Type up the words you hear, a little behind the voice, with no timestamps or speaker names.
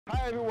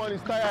Everyone,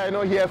 it's Tayo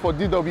Aina here for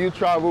DW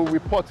Travel,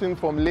 reporting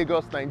from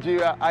Lagos,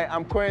 Nigeria. I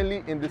am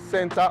currently in the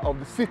center of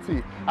the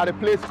city at a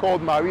place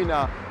called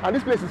Marina, and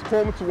this place is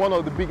home to one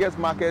of the biggest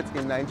markets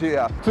in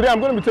Nigeria. Today I'm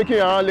going to be taking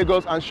you around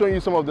Lagos and showing you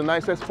some of the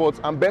nicest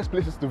spots and best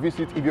places to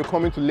visit if you're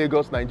coming to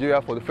Lagos,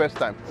 Nigeria for the first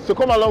time. So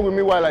come along with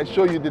me while I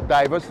show you the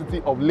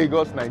diversity of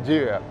Lagos,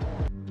 Nigeria.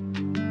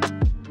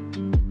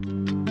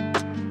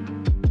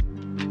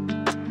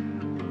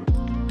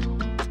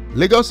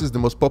 Lagos is the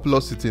most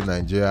populous city in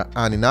Nigeria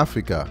and in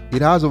Africa.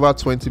 It has over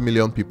 20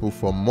 million people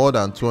from more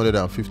than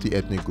 250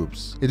 ethnic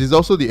groups. It is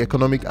also the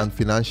economic and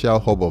financial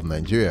hub of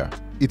Nigeria.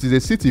 It is a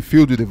city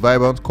filled with a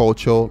vibrant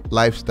culture,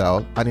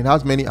 lifestyle, and it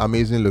has many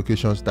amazing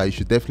locations that you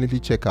should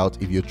definitely check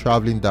out if you're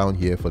traveling down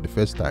here for the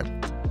first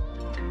time.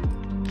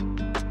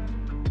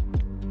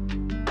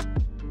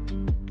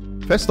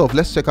 First off,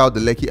 let's check out the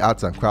Lekki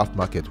Arts and Craft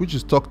Market, which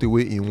is tucked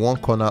away in one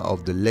corner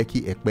of the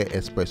Lekki-Ekpe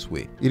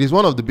Expressway. It is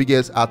one of the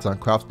biggest arts and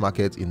craft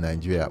markets in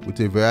Nigeria, with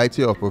a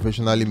variety of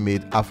professionally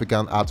made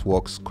African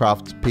artworks,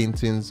 crafts,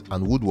 paintings,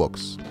 and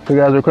woodworks. So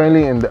guys, we're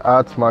currently in the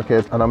arts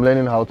market and I'm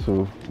learning how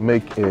to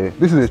make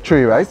this is a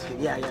tray, right?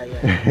 Yeah.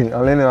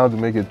 I'm learning how to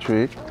make a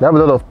tray. They have a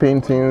lot of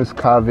paintings,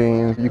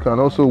 carvings. You can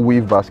also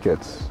weave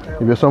baskets.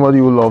 If you're somebody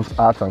who loves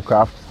art and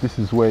crafts, this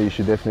is where you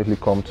should definitely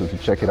come to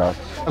check it out.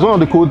 One of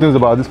the cool things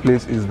about this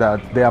place is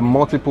that there are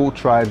multiple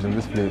tribes in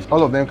this place.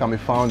 All of them can be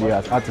found here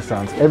as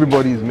artisans.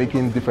 Everybody is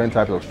making different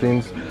types of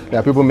things. There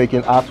are people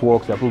making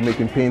artworks, there are people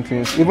making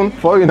paintings, even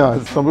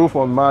foreigners. Some people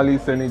from Mali,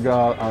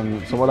 Senegal,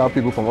 and some other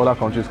people from other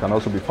countries can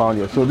also be found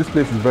here. So this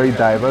place is very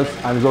diverse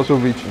and is also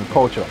rich in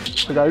culture.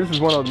 So guys, this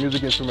is one of the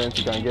music instruments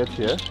you can get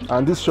here.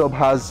 And this shop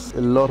has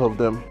a lot of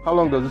them. How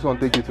long does this one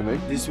take you to make?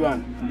 This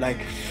one, like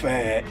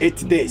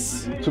 8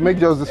 days. To make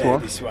just this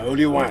one? This one,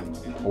 only one.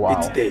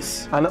 Wow. 8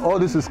 days. And all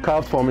this is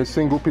carved from a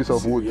single piece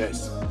of wood?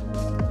 Yes.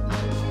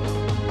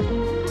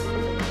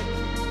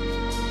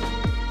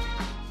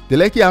 The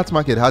Lekki Art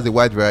Market has a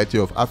wide variety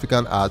of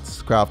African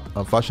arts, craft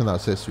and fashion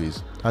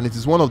accessories, and it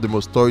is one of the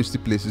most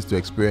touristy places to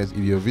experience if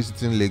you're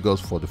visiting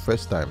Lagos for the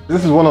first time.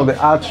 This is one of the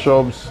art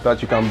shops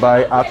that you can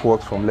buy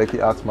artworks from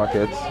Lekki Art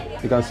Market.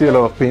 You can see a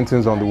lot of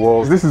paintings on the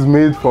walls. This is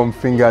made from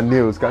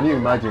fingernails. Can you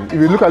imagine? If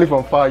you look at it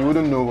from far, you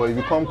wouldn't know, but if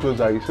you come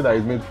closer, you see that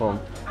it's made from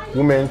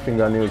women's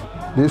fingernails.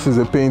 This is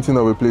a painting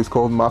of a place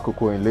called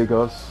Makoko in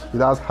Lagos. It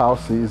has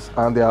houses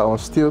and they are on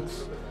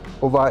stilts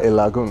over a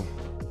lagoon.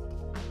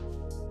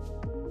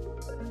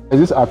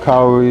 This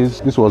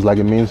Akaris, this was like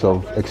a means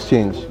of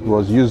exchange. It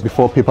was used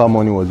before paper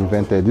money was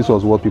invented. This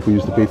was what people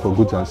used to pay for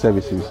goods and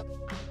services.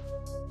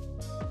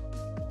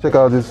 Check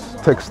out this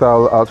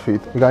textile outfit.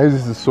 You can use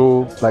this to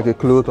sew like a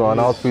cloth or an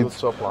outfit.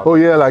 Oh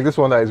yeah, like this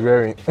one that he's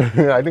wearing.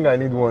 I think I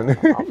need one.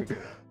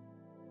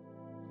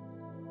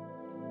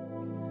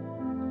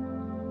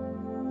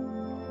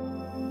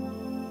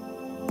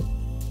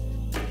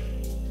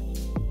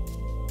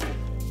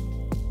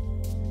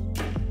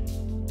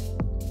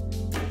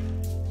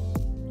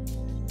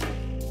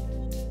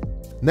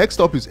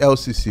 Next up is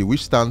LCC,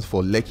 which stands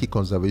for Lekki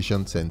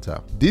Conservation Centre.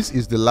 This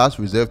is the last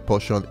reserved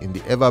portion in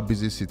the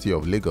ever-busy city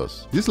of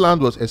Lagos. This land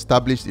was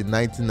established in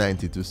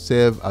 1990 to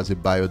serve as a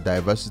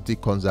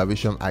biodiversity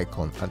conservation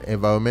icon and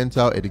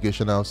environmental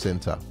educational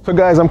centre. So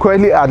guys, I'm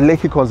currently at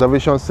Lekki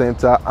Conservation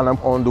Centre and I'm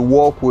on the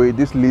walkway.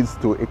 This leads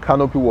to a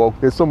canopy walk.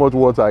 There's so much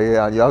water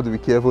here and you have to be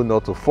careful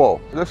not to fall.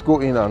 Let's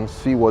go in and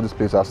see what this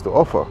place has to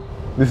offer.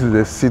 This is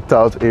a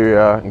sit-out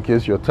area in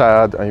case you're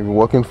tired and you've been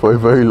walking for a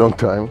very long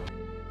time.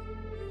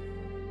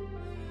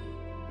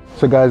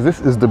 So guys, this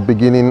is the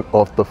beginning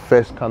of the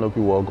first canopy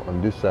walk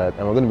on this side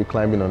and we're going to be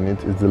climbing on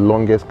it. It's the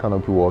longest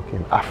canopy walk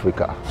in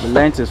Africa. The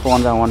length is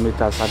 401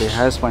 meters at the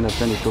highest point of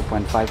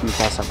 22.5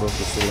 meters above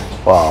the sea level.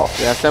 Wow.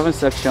 There are 7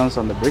 sections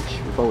on the bridge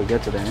before we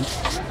get to the end.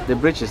 The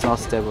bridge is not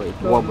stable, it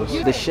wobbles.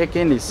 The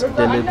shaking is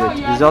deliberate.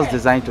 It's just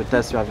designed to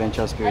test your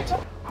adventure spirit.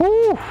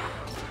 Whew.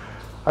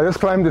 I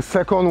just climbed the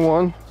second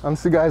one and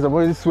see guys, I'm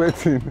already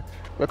sweating.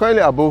 We're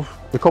currently above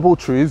a couple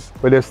trees,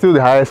 but there's still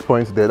the highest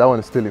point there. That one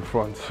is still in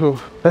front. So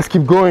let's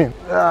keep going.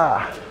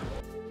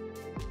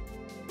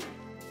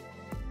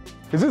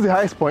 Is this the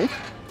highest point?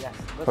 Yes.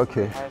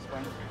 Okay.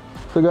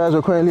 So guys,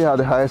 we're currently at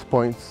the highest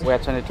point. We're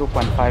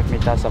 22.5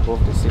 meters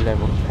above the sea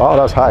level. Wow,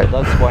 that's high.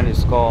 That point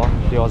is called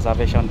the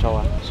observation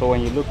tower. So when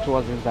you look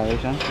towards this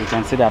direction, you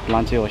can see the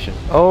Atlantic Ocean.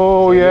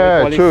 Oh so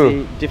yeah, you true.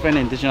 See different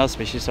indigenous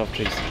species of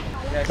trees.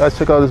 Yes. Let's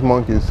check out these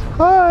monkeys.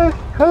 Hi,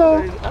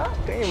 hello.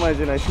 Can you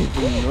imagine I see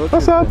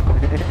what's up?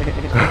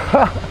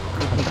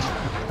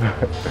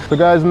 So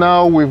guys,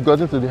 now we've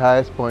gotten to the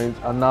highest point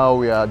and now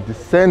we are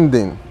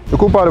descending. The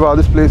cool part about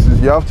this place is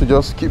you have to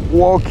just keep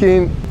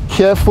walking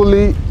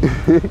carefully.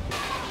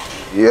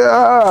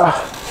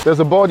 Yeah. There's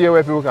a board here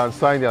where people can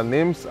sign their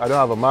names. I don't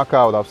have a marker,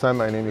 I would have signed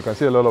my name. You can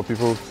see a lot of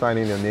people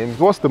signing their names.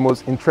 What's the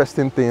most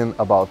interesting thing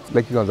about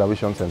Lekki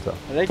Conservation Centre?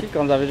 Lekki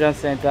Conservation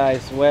Centre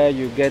is where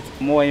you get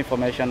more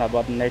information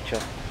about nature.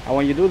 And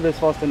when you do this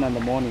first thing in the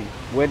morning,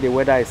 where the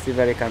weather is still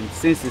very calm,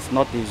 since it's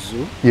not a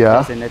zoo,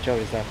 it's a nature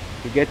reserve,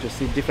 you get to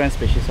see different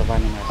species of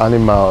animals.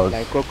 Animals.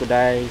 Like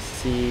crocodiles,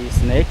 see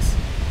snakes,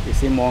 you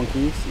see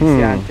monkeys, you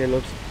see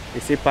antelopes. You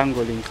see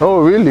pangolins.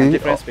 Oh, really?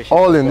 Different species.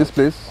 All in this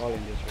place? All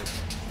in this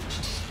place.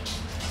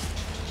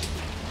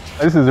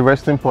 This is the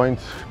resting point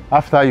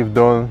after you've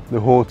done the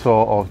whole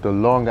tour of the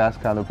long ass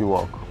canopy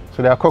walk.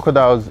 So there are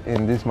crocodiles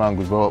in this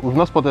mangrove, but we've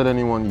not spotted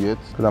anyone yet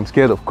because I'm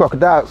scared of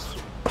crocodiles.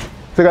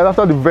 So guys,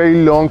 after the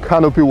very long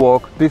canopy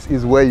walk, this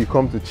is where you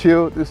come to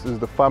chill. This is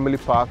the family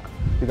park.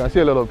 You can see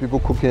a lot of people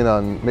cooking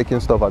and making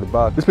stuff at the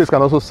back. This place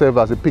can also serve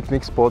as a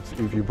picnic spot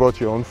if you brought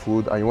your own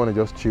food and you want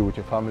to just chill with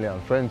your family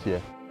and friends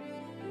here.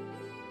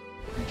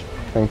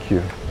 Thank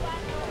you.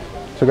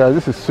 So guys,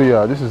 this is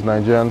suya. This is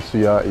Nigerian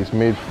suya. It's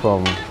made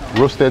from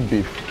roasted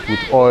beef with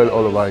oil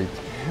all over it.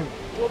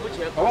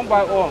 I won't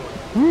buy all.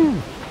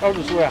 How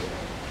to swear?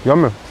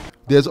 Yummy.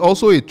 There's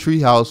also a tree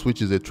house,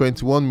 which is a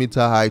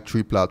 21-meter high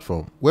tree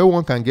platform where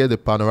one can get a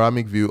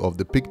panoramic view of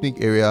the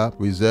picnic area,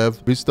 reserve,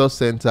 visitor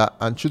center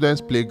and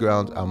children's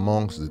playground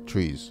amongst the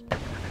trees.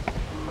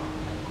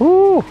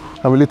 Ooh,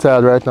 I'm really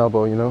tired right now,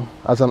 but you know,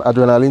 as an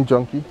adrenaline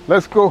junkie,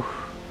 let's go.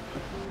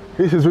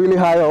 This is really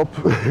high up.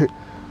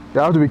 You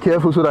have to be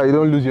careful so that you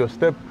don't lose your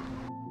step.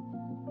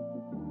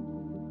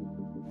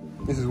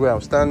 This is where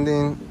I'm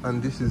standing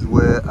and this is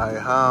where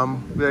I am.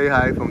 Very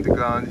high from the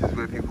ground, this is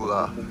where people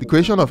are. The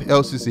creation of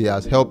LCC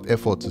has helped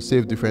efforts to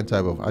save different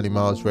types of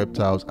animals,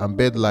 reptiles and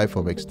bird life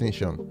from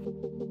extinction.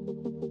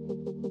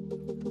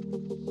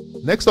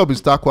 Next up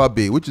is Tarkwa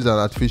Bay, which is an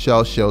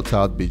artificial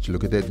sheltered beach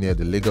located near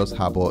the Lagos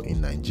Harbour in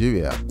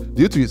Nigeria.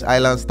 Due to its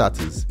island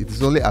status, it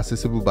is only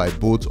accessible by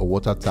boats or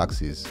water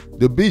taxis.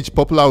 The beach,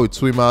 popular with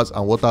swimmers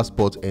and water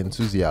sports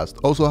enthusiasts,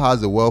 also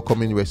has a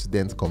welcoming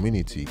resident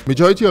community.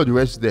 Majority of the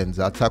residents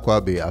at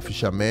Tarkwa Bay are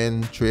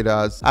fishermen,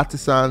 traders,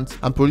 artisans,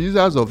 and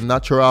producers of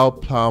natural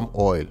palm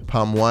oil,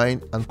 palm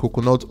wine, and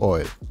coconut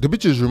oil. The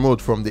beach is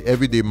remote from the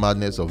everyday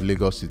madness of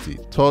Lagos City,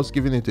 thus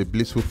giving it a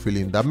blissful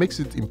feeling that makes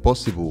it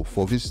impossible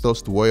for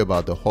visitors to worry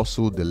about the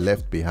hustle they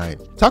left behind.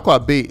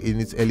 Tarkwa Bay, in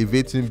its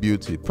elevating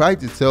beauty,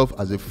 prides itself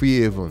as a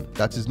free haven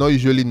that is not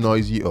usually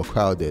noisy or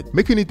crowded,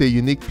 making it a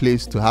unique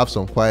place to have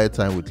some quiet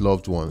time with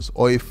loved ones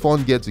or a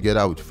fun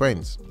get-together with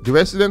friends. The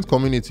resident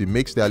community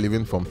makes their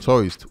living from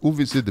tourists who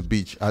visit the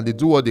beach, and they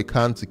do what they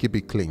can to keep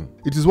it clean.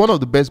 It is one of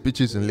the best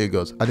beaches in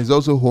Lagos and is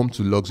also home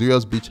to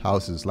luxurious beach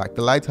houses like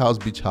the Lighthouse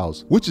Beach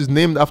House, which is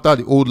named after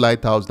the old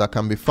lighthouse that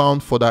can be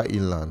found further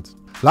inland.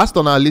 Last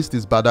on our list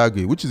is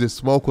Badagry, which is a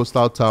small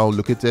coastal town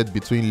located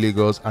between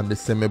Lagos and the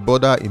Seme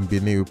border in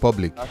Benin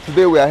Republic.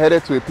 Today we are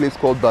headed to a place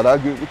called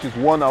Badagry, which is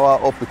 1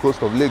 hour off the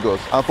coast of Lagos.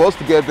 And for us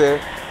to get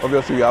there,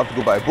 obviously we have to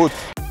go by boat.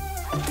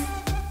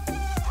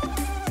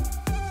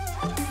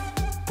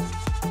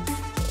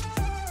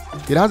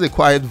 It has a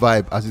quiet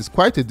vibe as it's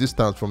quite a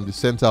distance from the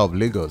center of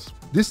Lagos.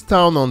 This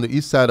town on the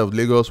east side of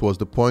Lagos was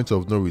the point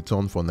of no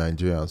return for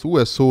Nigerians who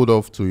were sold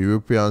off to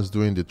Europeans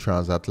during the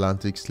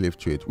transatlantic slave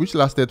trade, which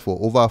lasted for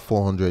over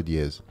 400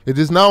 years. It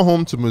is now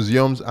home to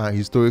museums and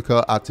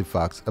historical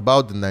artifacts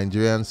about the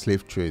Nigerian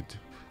slave trade.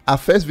 Our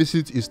first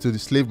visit is to the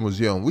Slave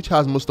Museum, which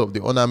has most of the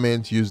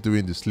ornaments used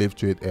during the slave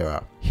trade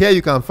era. Here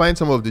you can find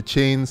some of the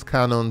chains,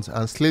 cannons,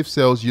 and slave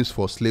cells used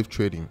for slave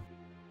trading.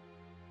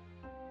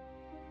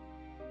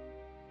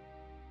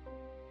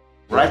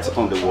 Right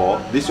on the wall,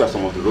 these were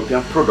some of the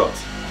European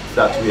products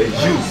that were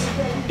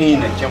used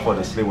in exchange for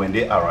the slave when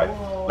they arrived.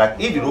 Like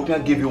if the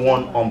European give you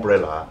one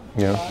umbrella,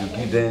 you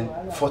give them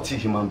 40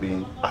 human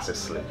beings as a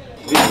slave.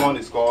 This one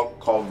is called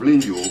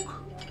covering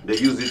yoke. They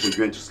use it to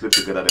join two slaves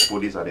together. They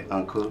put this at the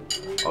ankle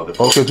of the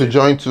first slave. To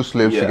join two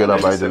slaves together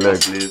by the leg.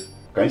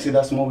 Can you see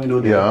that small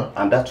window there? Yeah.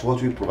 And that's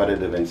what we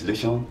provided the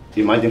ventilation.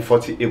 Imagine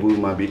 40 able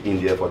human beings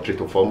in there for 3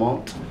 to 4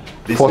 months.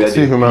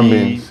 40 human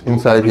beings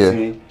inside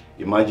here.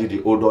 Imagine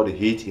the odor, the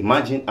heat.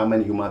 Imagine how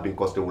many human beings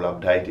because they will have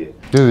died here.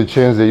 These are the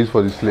chains they use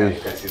for the slaves.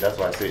 You can see, that's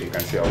why I say you can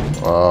see how.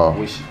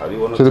 Wow.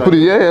 So they put it,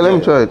 yeah, let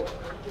me try it.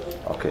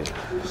 Okay,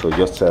 so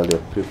just tell the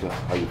people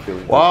how you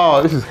feel.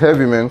 Wow, this is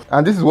heavy, man.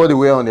 And this is what they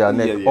wear on their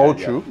neck, all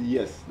true?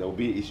 Yes, there will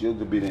be, it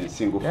should be in a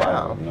single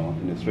file, you know,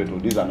 in the straight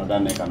road. This is another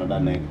neck.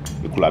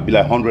 It could have been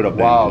like 100 of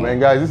them. Wow,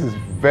 man, guys, this is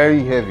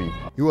very heavy.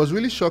 It was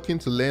really shocking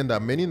to learn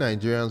that many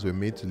Nigerians were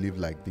made to live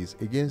like this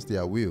against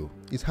their will.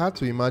 It's hard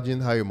to imagine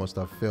how you must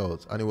have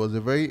felt, and it was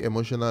a very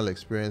emotional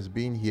experience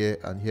being here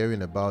and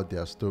hearing about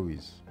their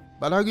stories.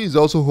 Badagry is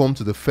also home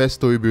to the first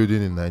story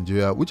building in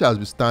Nigeria, which has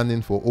been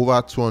standing for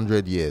over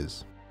 200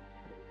 years.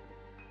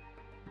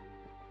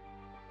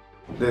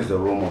 There's the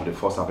room of the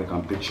first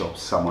African bishop,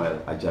 Samuel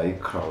Ajayi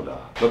Crowther.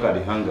 Look at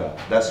the hanger.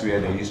 That's where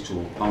they used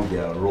to hang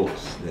their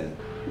robes then.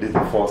 This is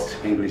the first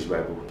English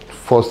Bible.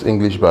 First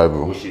English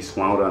Bible. Which is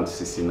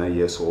 169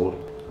 years old.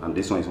 And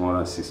this one is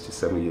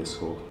 167 years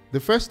old. The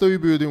first story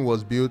building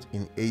was built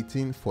in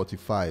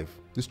 1845.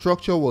 The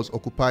structure was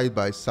occupied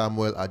by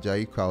Samuel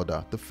Ajayi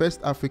Crowther, the first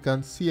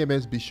African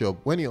CMS bishop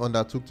when he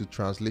undertook the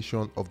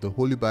translation of the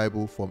Holy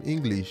Bible from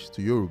English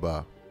to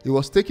Yoruba. He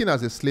was taken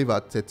as a slave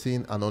at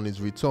 13 and on his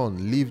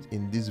return lived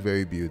in this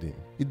very building.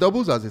 It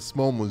doubles as a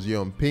small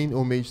museum paying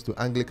homage to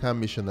Anglican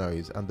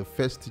missionaries and the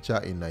first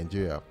teacher in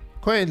Nigeria.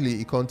 Currently,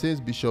 it contains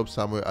Bishop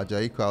Samuel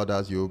Ajayi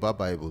Crowther's Yoruba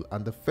Bible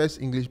and the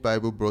first English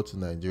Bible brought to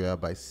Nigeria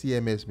by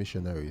CMS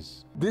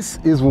missionaries. This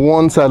is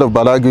one side of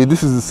Badagry.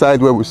 This is the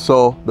side where we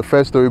saw the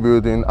first story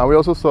building, and we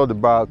also saw the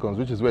barracks,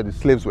 which is where the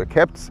slaves were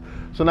kept.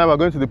 So now we're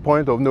going to the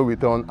point of no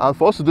return, and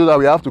for us to do that,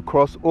 we have to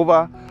cross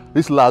over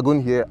this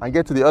lagoon here and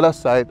get to the other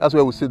side. That's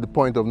where we see the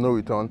point of no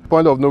return.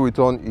 Point of no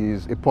return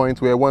is a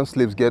point where once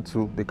slaves get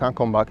to, they can't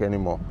come back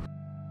anymore.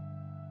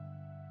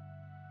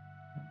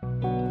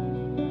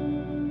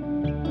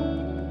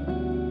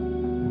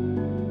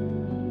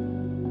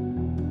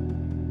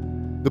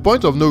 The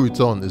point of no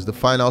return is the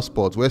final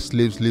spot where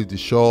slaves leave the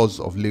shores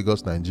of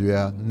Lagos,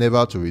 Nigeria,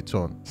 never to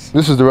return.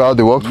 This is the route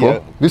they walked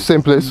for? This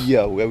same place?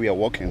 Yeah, where we are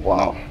walking.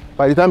 Wow.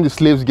 By the time the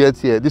slaves get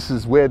here, this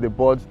is where they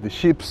board the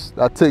ships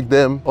that take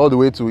them all the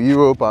way to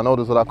Europe and all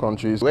those other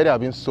countries where they have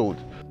been sold.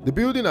 The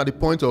building at the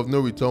point of no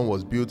return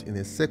was built in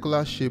a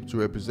circular shape to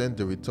represent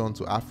the return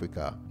to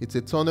Africa. It's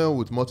a tunnel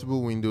with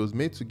multiple windows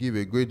made to give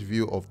a great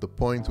view of the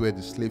point where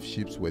the slave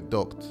ships were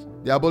docked.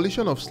 The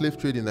abolition of slave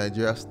trade in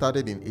Nigeria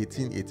started in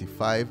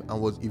 1885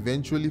 and was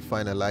eventually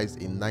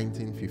finalized in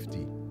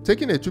 1950.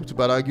 Taking a trip to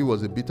Badagry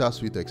was a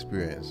bittersweet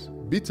experience.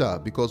 Bitter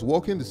because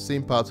walking the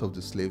same paths of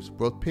the slaves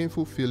brought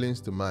painful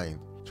feelings to mind.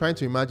 Trying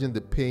to imagine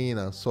the pain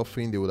and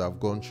suffering they would have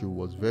gone through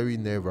was very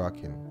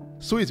nerve-wracking.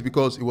 Sweet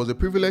because it was a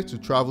privilege to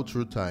travel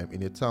through time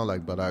in a town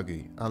like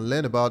Badagry and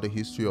learn about the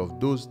history of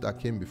those that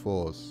came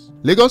before us.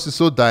 Lagos is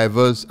so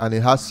diverse and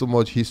it has so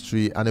much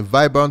history and a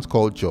vibrant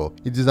culture.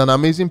 It is an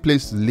amazing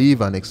place to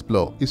live and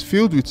explore. It's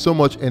filled with so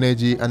much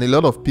energy and a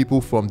lot of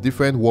people from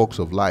different walks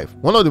of life.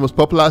 One of the most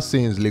popular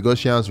sayings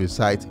Lagosians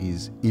recite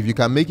is, "If you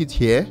can make it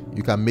here,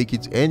 you can make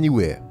it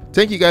anywhere."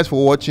 Thank you guys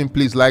for watching.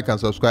 Please like and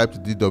subscribe to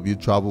DW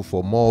Travel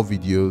for more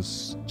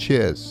videos.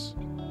 Cheers.